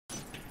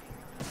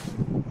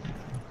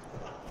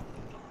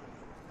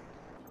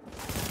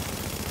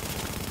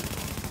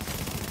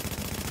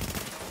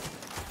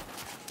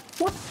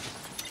What?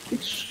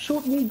 It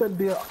showed me that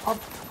they are up.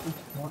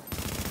 What?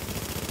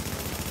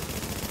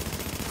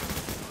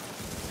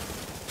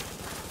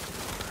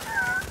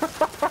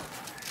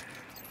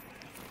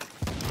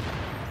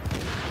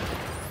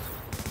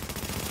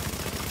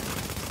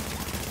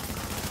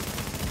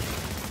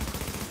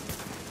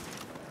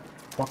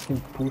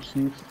 Fucking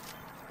pussies.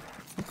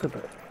 Look at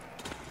that.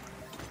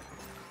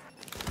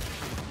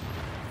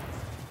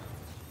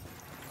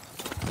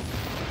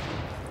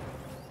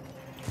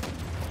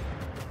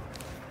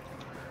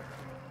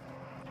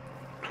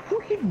 Who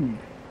hit me?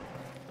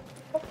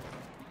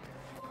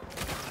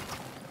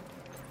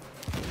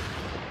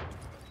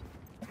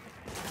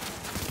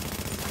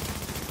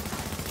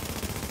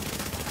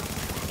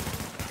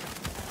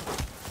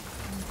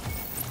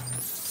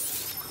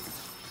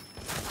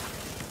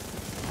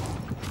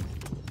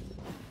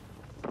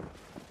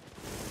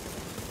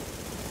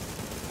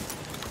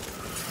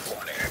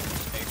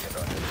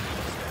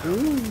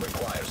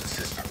 Requires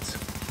assistance.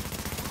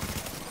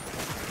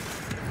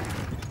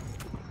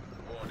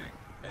 Warning,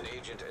 an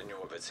agent in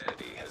your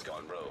vicinity has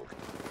gone rogue.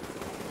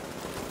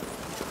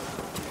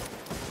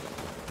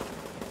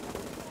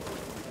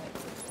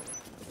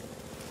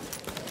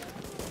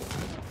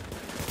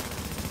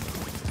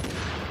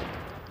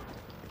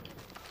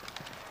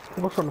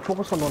 Focus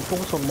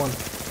on one.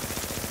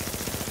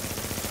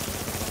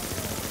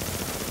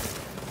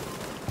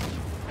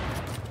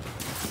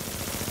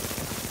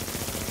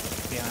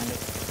 Behind it.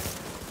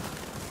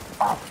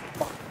 Ah,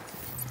 fuck.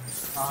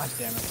 Ah,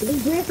 damn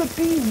it. Where's the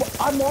team?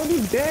 I'm already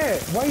there.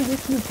 Why is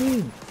this the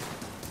team?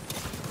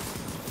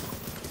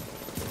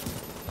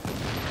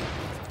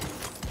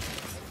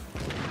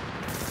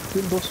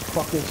 Kill those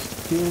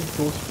fuckers. Kill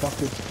those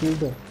fuckers. Kill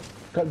them.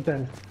 Cut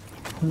them.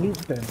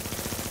 Nuke them.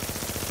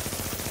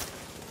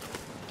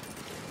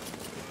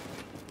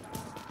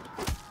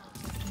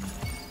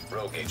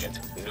 Rogue agent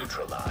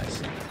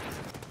neutralized.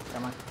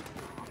 Come on.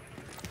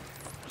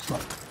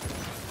 Suck.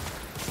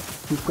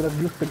 You could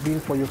have used the game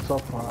for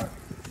yourself. Oh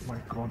my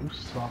god, you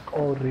suck.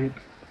 Oh, red.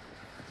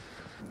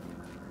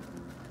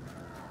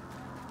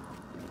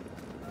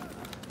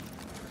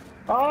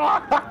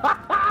 Ah!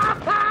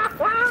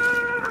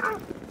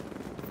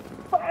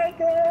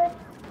 Faggot!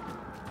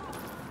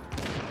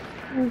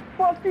 You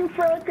fucking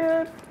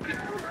faggot!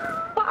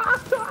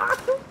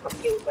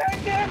 Fucking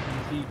faggot!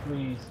 Easy,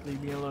 please.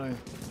 Leave me alone.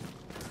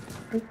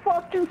 You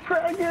fucking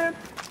faggot!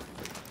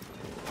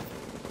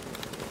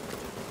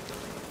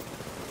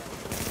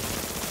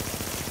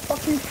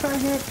 Fucking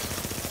faggots!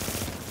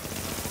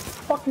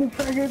 Fucking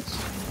faggots!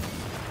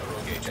 A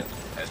rogue agent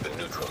has been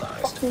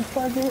neutralized. Fucking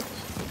faggots!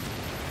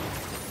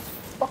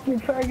 Fucking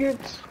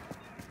faggots!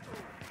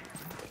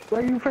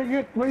 Where are you,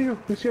 faggot? Where are you?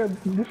 He's here.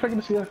 This faggot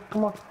is here.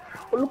 Come on.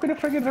 Oh, look at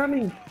the faggot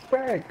running.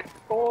 Back.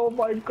 Oh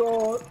my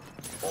god.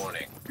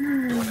 Warning,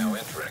 you are now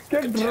entering the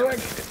Get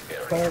contaminated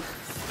wrecked. area.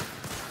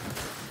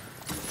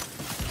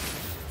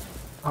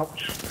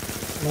 Ouch.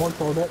 No one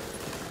saw that.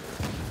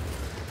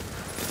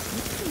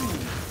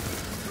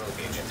 Rogue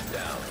agent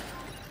down.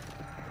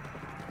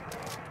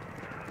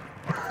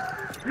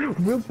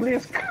 Will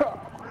players come?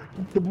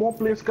 The more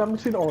players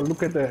comes in, oh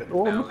look at that.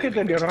 Oh Now look at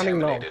leaving that, they're the running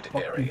now. contaminated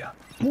Fucking area.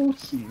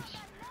 pussies.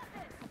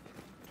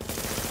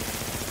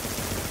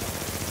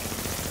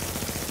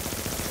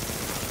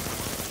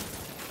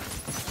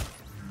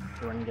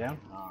 Running down.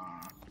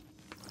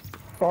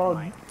 Oh,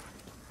 Mine.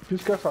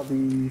 these guys are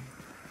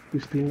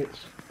his teammates.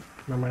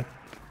 Never mind.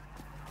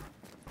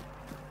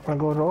 I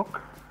go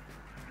rock.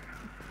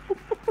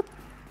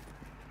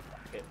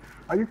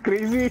 Are you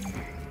crazy?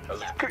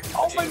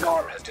 Oh my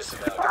god! Has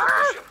disavowed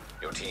your mission.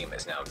 Your team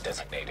is now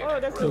designated. Oh,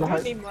 that's a rogue.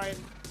 good name, Ryan.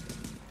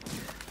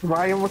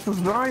 Ryan versus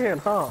Ryan,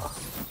 huh?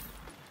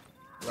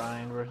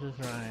 Ryan versus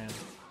Ryan.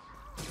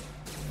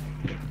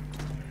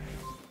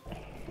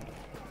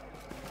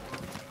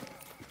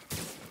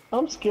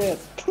 I'm scared.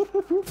 Should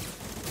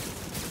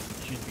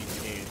be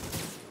scared.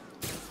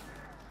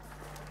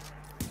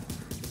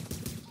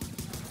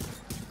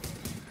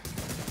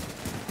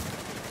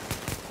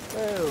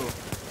 Oh.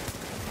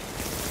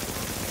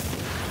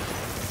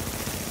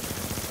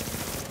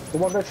 The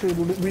one that should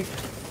be weak.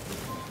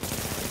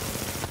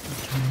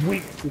 It's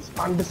weak. It's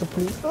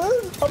undisciplined.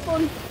 I'm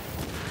sorry.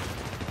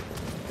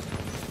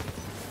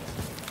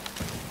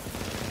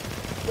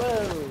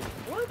 Whoa.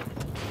 What?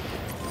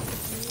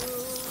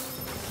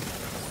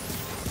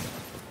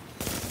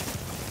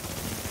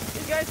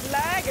 This guy's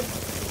lagging.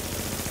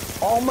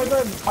 Oh my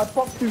god, I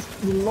popped this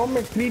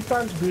Nomic 3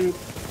 times, dude.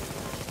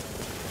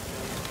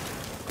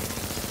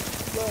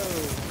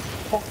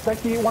 Whoa. Fuck,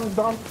 Becky, one's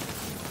down.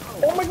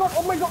 Oh my god,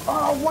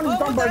 ah, one is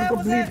down, what but the I hell got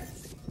was bleed. that?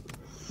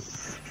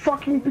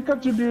 Fucking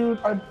Pikachu, dude.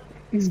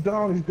 He's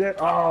down, he's dead.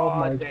 Oh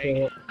my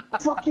dang.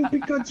 god. Fucking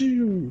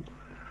Pikachu.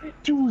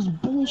 Dude, is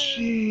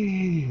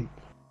bullshit.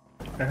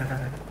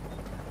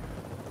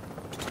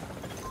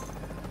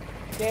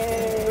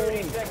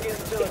 Yay. 30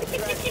 seconds till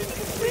extraction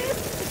complete.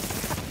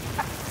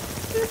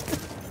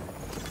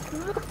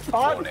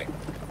 Warning,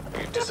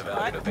 we've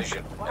disavowed your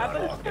vision. What Now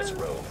happened? walk is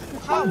rogue.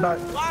 How? That-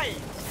 Why?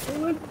 There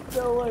was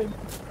no one.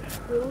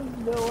 There was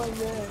no one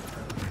there.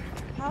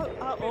 How?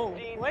 Oh,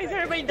 why is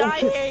everybody Oh,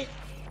 shit. dying?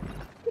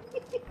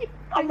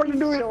 I'm gonna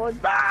do it.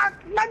 Ah,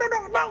 no, no,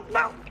 no, no,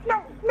 no,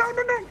 no, no,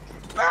 no, no.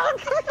 Ah,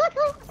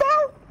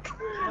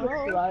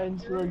 no.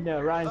 Ryan's running now.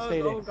 Ryan, Oh,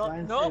 stay there. oh, God.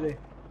 Ryan, Nope. stay there.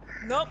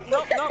 Nope,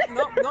 nope, nope,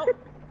 nope, nope.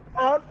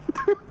 Ah.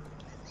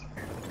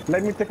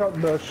 Let me take out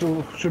the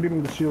shield, shoot him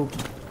in the shield.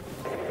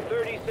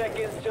 30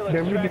 seconds till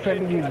They're really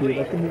extraction defending me, dude.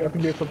 I complete.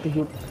 think there's something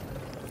good.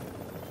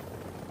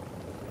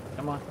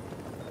 Come on.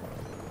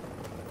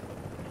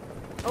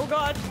 Oh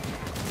God.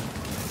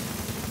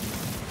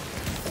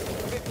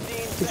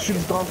 15 The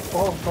shield's gone.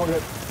 Oh, not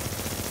yet.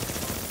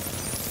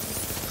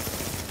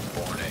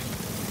 Warning.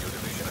 Your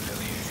division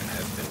affiliation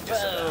has been Oh,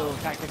 disavowed.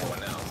 tactical. You are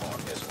now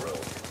marked as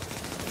rogue.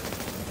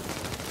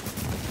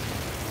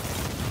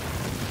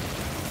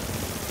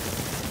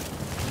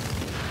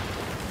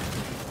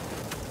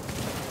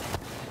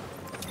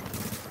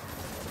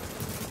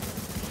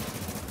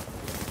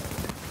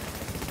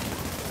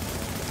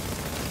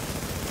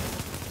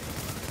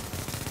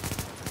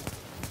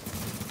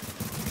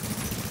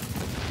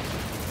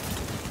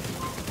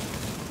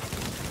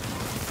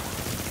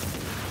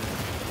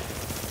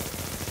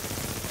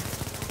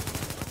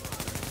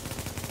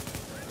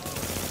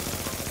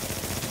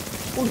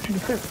 Oh,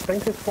 Jesus.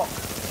 Thank you, fuck.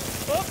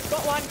 Oh,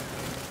 got one.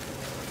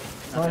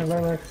 Nice,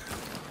 nice, nice.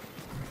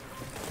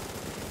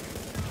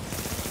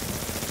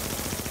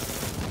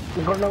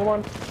 We got another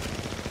one.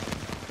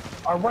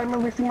 Why am I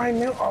wasting my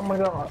nail? Oh my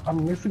god,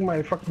 I'm wasting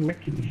my fucking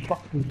mech.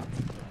 Fuck me.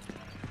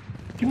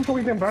 Give me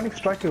some damn running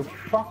striker.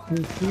 Fuck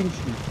me,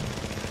 seriously.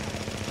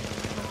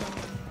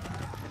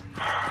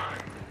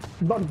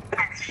 Not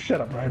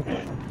shut up, man.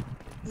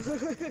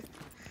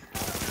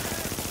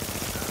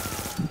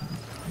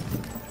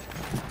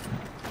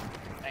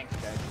 Thanks,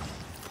 guys.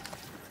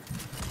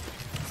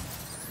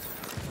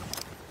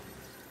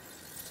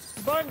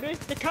 Burn, dude.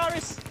 The car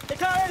is.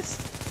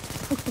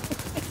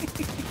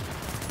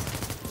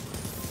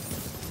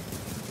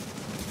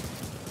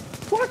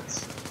 What?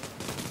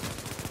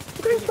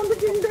 You guys not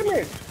taking any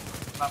damage.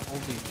 Not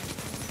holding.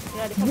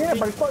 Yeah, the car Yeah, is.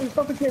 but it's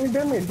not taking any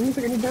damage. Didn't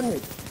take any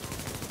damage.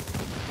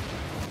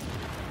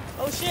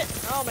 Oh shit.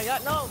 Oh my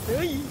God, no.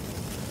 Ui.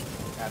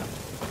 Got him.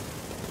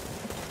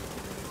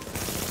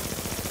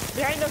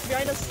 Behind us,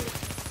 behind us.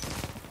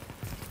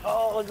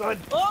 Oh, good.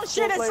 Oh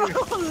shit, Well it's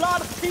played. a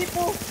lot of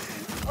people.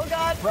 Oh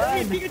God. Run.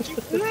 Hey, Pikachu.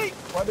 Hey.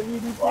 Why do you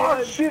do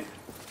Oh shit!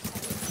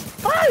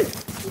 Hey!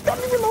 You can't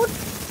even load!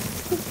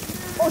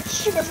 Oh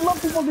shit, there's a lot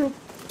of people, dude!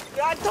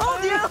 I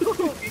told you.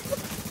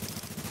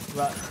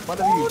 Run. What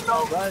are you?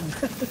 no. Run.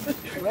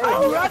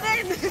 I'm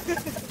running.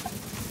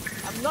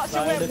 I'm not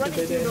sure where I'm Ryan, running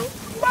to though.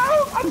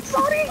 No! I'm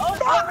sorry! Oh,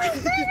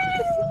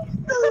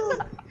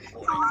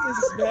 This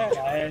is bad.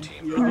 Ryan.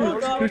 Oh,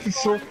 God. This is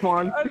so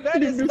fun!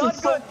 That is This not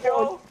so good,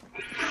 yo.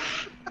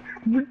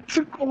 We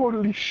took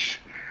holy sh...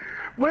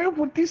 Where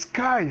were these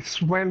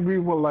guys when we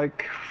were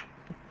like...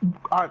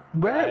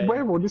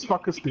 where were these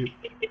fuckers, dude?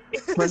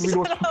 When we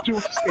was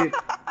 2 8.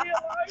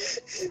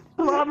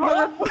 Run,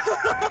 run!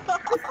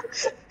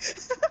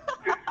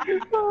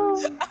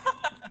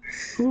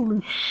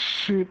 Holy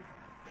shit.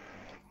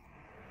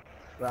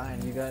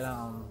 Ryan, you got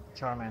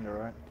Charmander,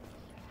 right?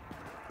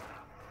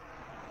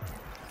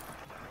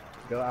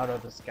 Go out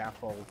of the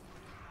scaffold.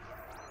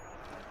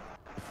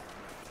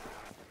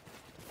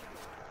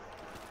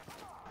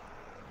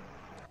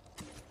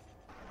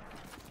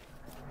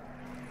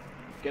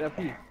 Get up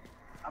here.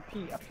 Up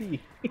here, up here.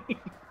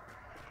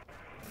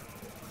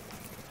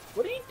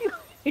 What are you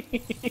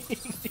doing?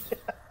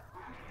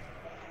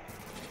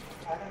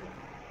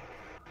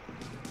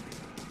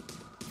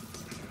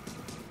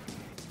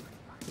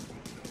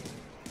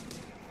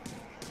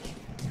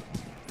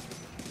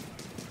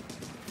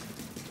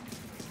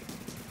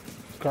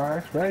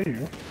 Guys, where are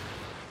you?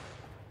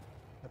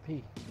 Up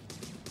here.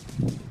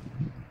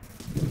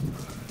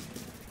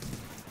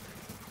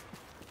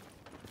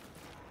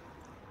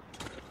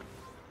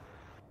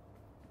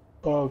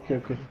 Oh, okay,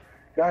 okay.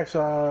 Guys,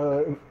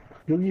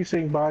 Yogi is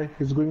saying bye.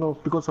 He's going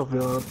off because of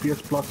the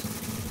PS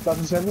Plus. Plus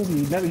he's having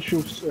the net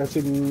issues, as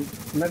in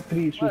net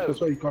 3 issues, Oh.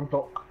 that's why he can't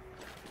talk.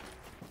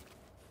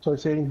 So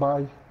he's saying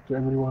bye to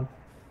everyone.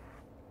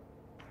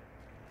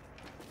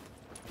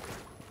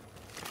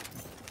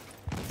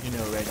 You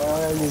know Red.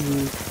 Bye,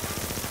 Yogi.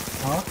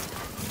 Huh?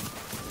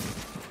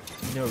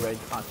 You know Red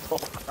can't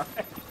talk,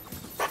 right?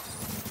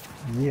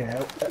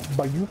 Yeah,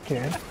 but you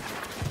can.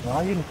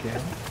 Ryan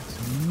can.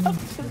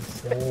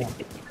 Oh,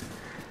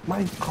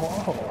 my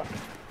god.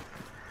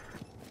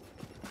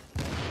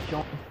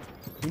 John,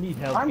 we need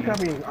help. I'm here.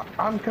 coming.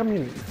 I'm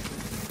coming.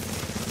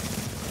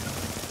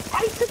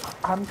 I said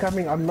I'm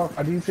coming. I'm not.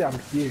 I didn't say I'm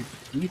here.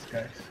 These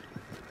guys.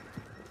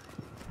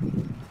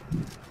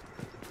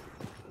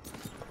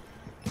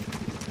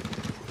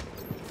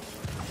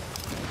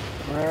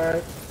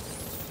 Alright.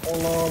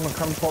 Hold on. I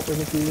can't pop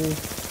anything.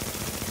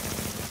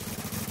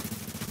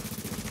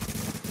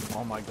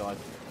 Oh my god.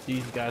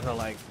 These guys are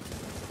like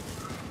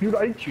Dude,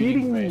 are you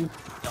kidding Red me?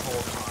 the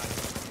whole time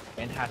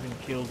and haven't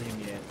killed him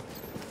yet.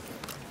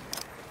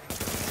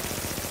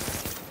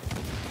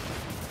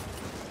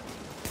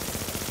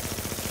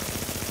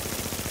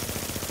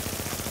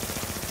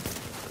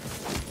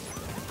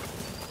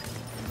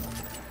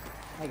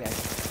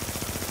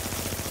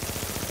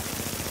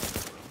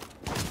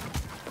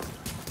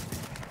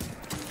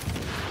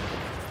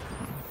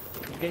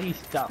 get his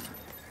stuff.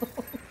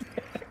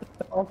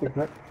 I'll take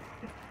that.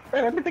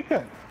 Hey, let me take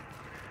that.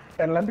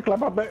 And let me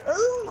climb up there.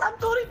 Oh, I'm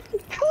sorry.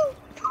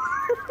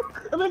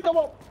 And then come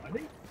up.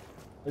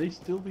 Are they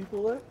still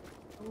people there?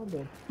 Oh,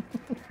 then.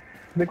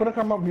 They're gonna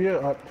come up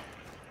here.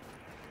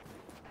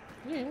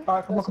 Yeah.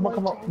 Come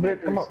on.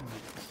 Wait, come up.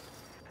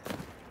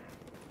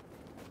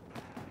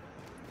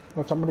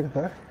 Oh, somebody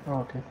there? Oh,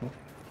 okay, cool.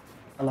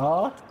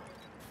 Hello?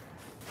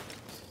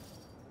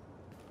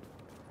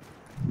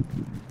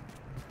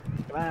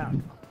 Come out.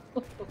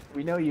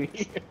 We know you're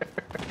here.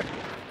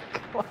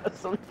 Come on,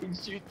 someone can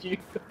shoot you.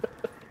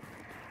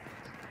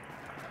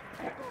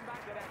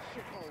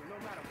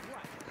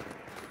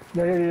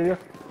 Yeah.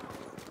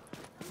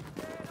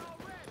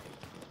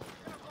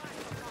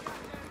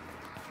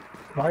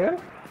 Ryan?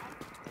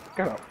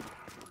 Get up.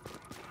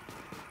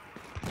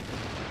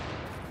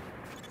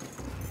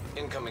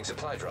 Incoming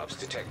supply drops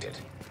detected.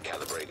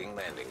 Calibrating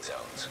landing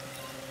zones.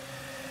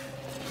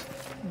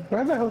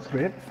 Where the hell's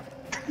Red?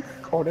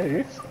 Oh, there he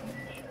is.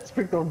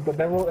 Speak of the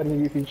devil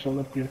and he shall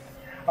appear.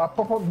 Pop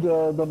up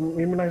the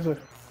immunizer.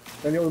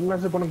 And your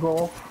immunizer gonna go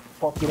off,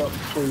 pop it up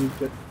so you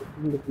get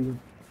in the field.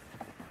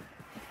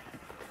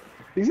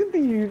 Isn't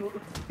the...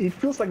 It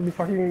feels like the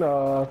fucking,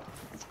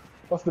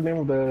 what's the name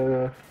of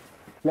the...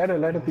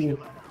 Ladder thing.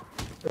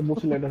 The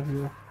bullshit ladder,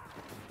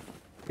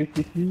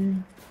 yeah.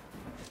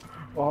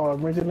 Oh,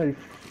 imagine if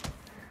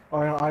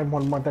I'm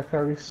on my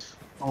Dakaris,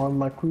 on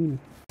my queen.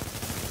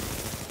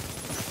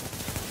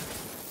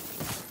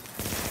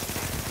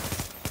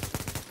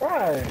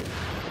 Right.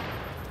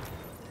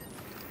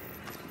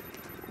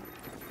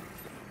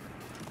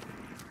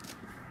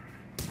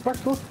 Fuck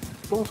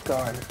those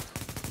guys.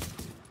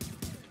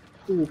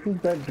 Dude, who's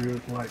that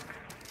dude? Like,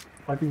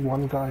 fighting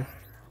one guy.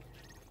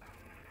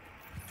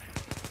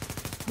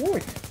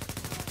 Boy.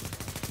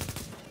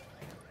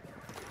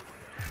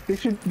 They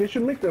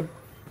should make the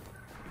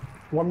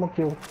one more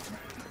kill.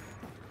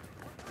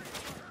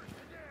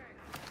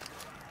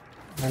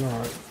 I know,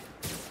 right?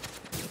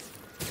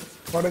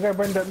 Oh, the guy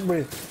went that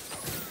way.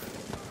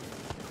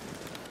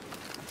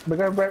 The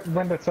guy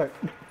went that side.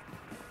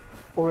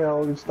 Oh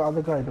well, it's the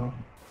other guy though.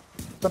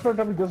 The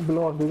person just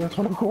below us. They just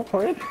want to go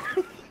for it.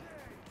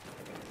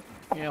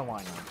 Yeah,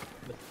 why not?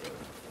 Let's do it.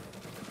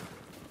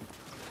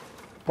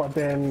 But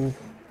then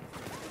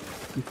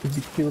we could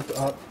be killed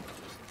up.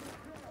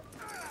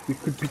 We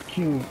could be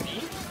killed.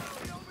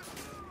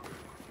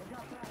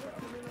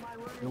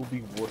 It'll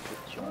be worth it,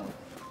 Sean.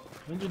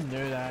 Don't you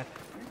know that?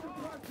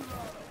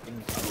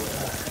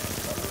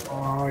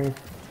 Fine.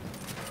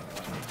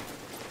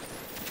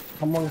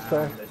 Someone's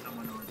there. There's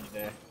someone already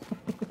there.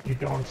 You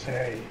don't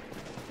say.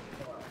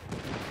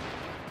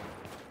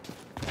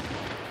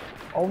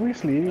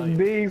 Obviously,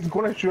 they's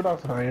gonna shoot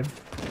us, Ryan.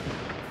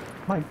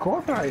 My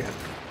God, Ryan.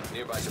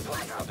 Nearby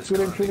supply drop is Shoot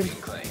him, currently shoot being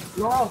him. claimed.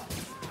 No.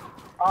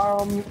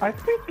 I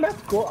think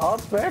let's go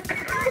out back.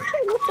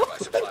 Nearby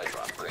supply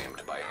drop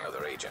claimed by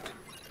another agent.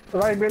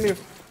 Right, Benny. I'm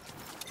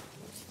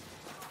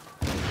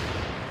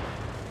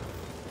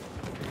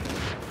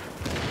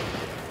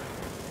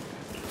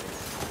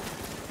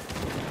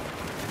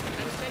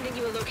sending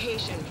you a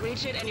location.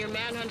 Reach it and your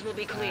manhunt will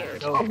be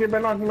cleared. Go. Okay,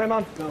 man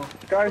on. Go.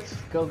 Guys,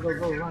 Go.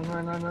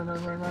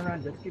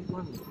 Run. Just keep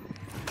running.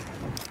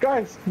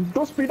 guys,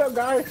 don't speed up,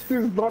 guys.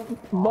 This is not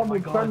my the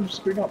God. time to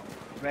speed up.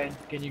 Red,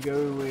 can you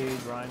go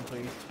with Ryan,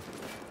 please?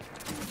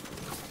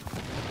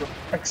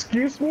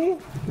 Excuse me?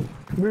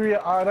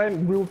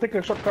 Ryan, we'll take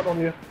a shortcut on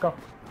you. Come.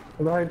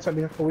 On the right side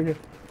here, over here.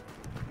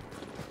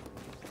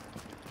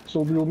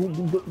 So we'll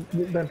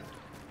meet them.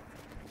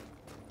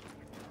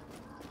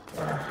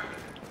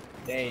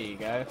 There you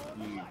go.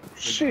 You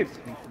Shit.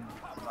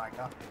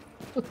 Striker.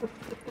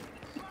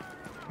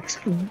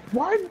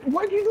 Why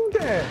do you do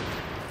that?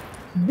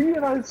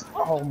 Realize,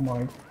 oh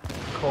my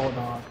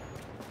God.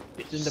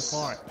 It's in the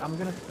park. I'm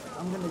gonna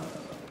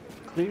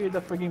clear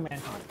the frigging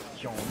manhunt,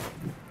 Sean.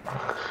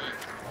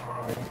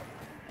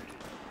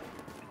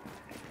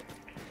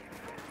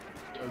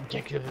 The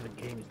objective of the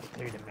game is to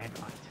clear the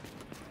manhunt.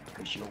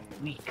 Because you're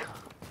weak.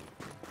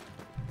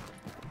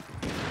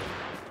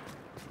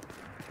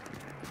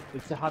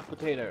 It's a hot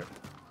potato.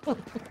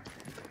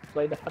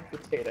 Play the hot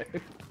potato.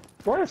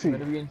 Where is he? I'm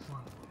gonna be in front.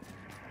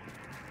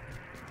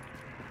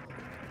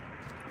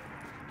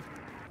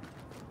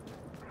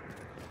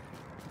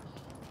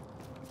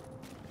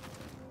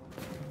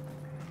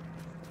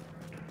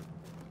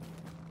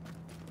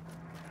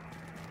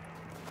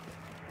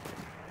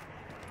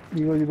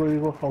 You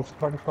go. I'll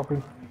try to stop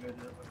him. You go to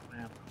the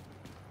map.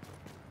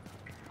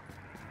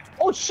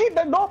 Oh shit!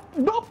 Nope!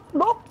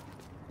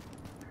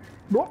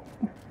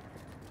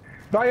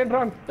 Ryan,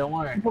 run! Don't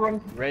worry. Keep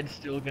on. Red's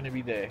still gonna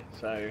be there,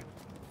 so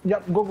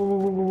Yep,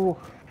 go.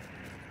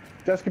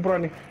 Just keep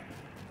running.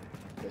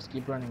 just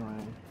keep running,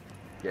 Ryan.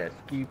 Just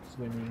keep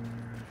swimming.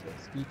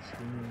 Just keep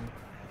swimming.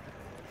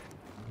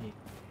 Yeah.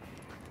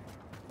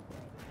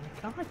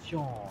 Come on,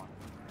 Sean.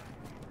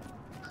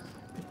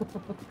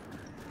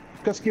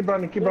 Just keep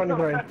running,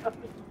 Ryan.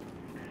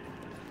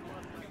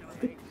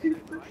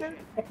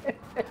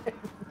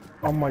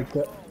 Oh my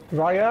God.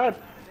 Ryan!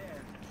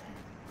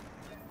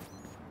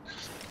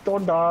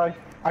 Don't die.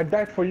 I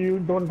died for you.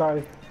 Don't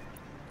die.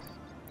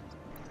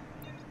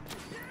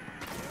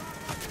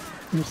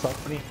 You suck.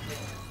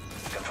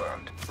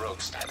 Confirmed.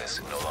 Rogue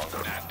status no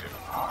longer active.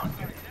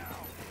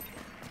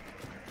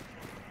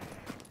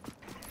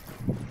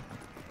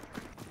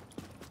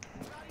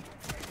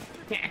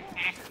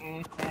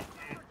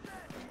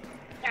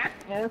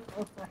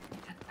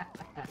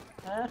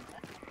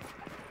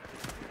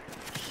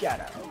 Shut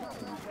up.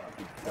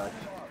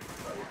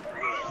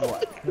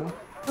 What?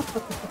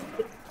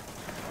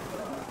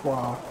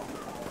 Wow.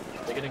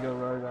 They're gonna go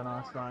rogue on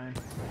us, Ryan.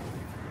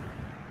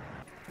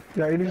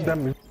 Yeah, it is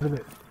them, isn't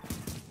it?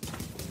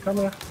 Come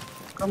here.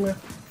 Come here.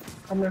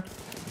 Come here.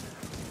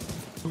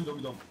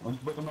 Cuidado. Onde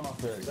vai tomar uma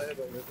férias?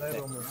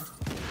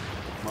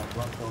 Uma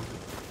plantão.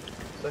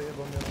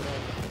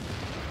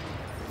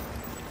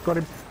 Got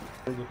him.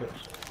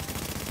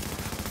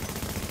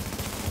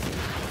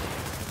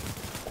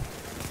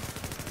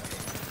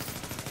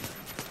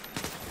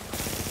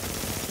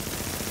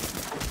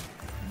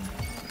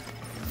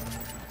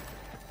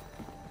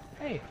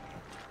 Hey.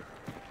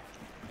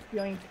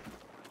 Yoink.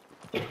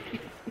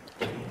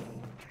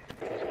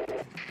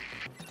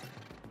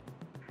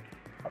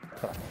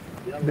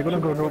 They're gonna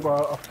go rogue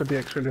after the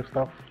extra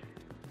stuff.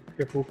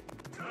 Careful.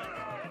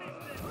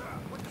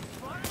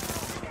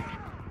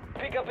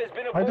 Pickup has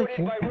been I don't aborted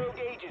think- by rogue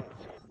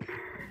agents.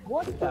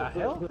 What the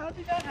hell? How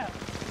did that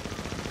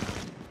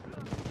happen?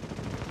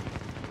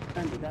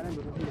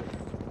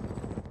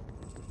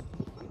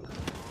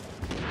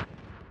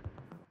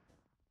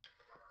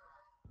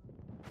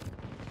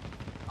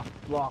 I'm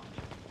blocked.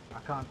 I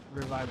can't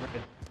revive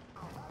it.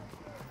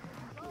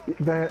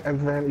 And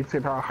then it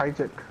said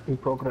hijack in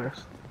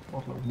progress. I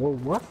was like, whoa,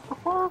 what the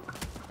fuck?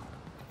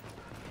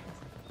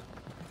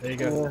 There you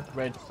go. Yeah.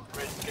 Red's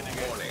gonna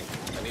go. Warning.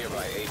 A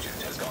nearby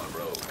agent has gone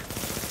rogue.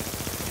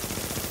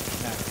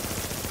 No.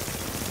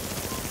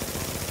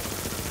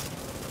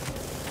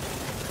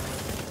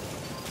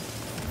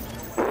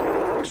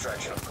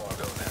 Extraction of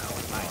cargo now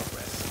in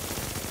progress.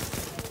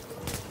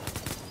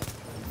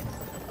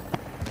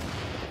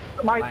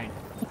 My Mine.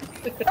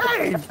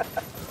 hey!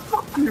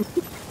 Fuck you!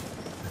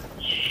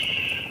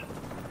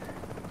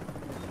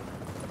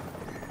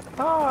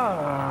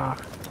 Ah!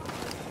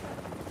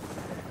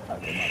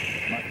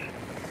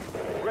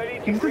 Ready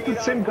to Is bring this it the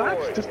on same guy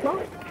board. just now?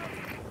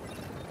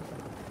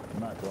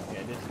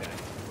 Yeah, this guy.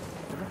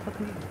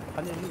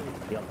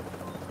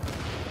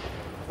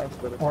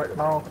 Right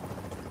now,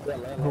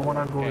 the one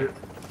I go Okay. with.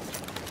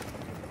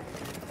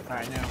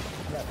 Alright, now.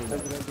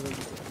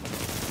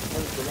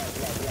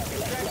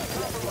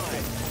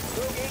 Compromised.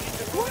 Rogue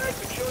agents are going to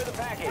secure the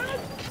package.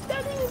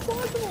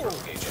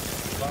 Rogue agent.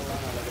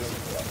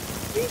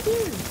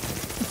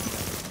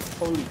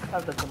 Holy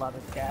crap, that's a lot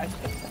of cash.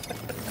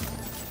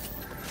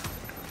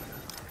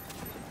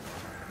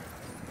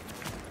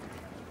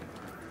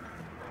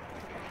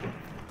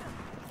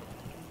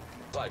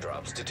 Supply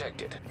drops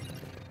detected.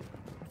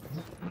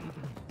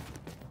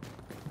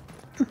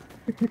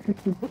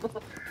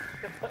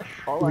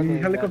 All I know The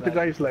is helicopter that,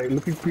 guy is like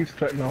looking pissed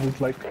right now. He's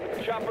like,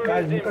 Chopper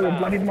guys, is you got a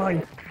bloody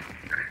inbound. mind.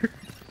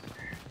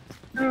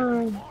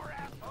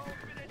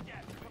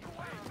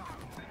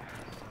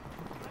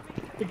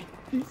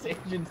 These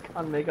agents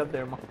can't make up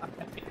their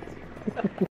minds.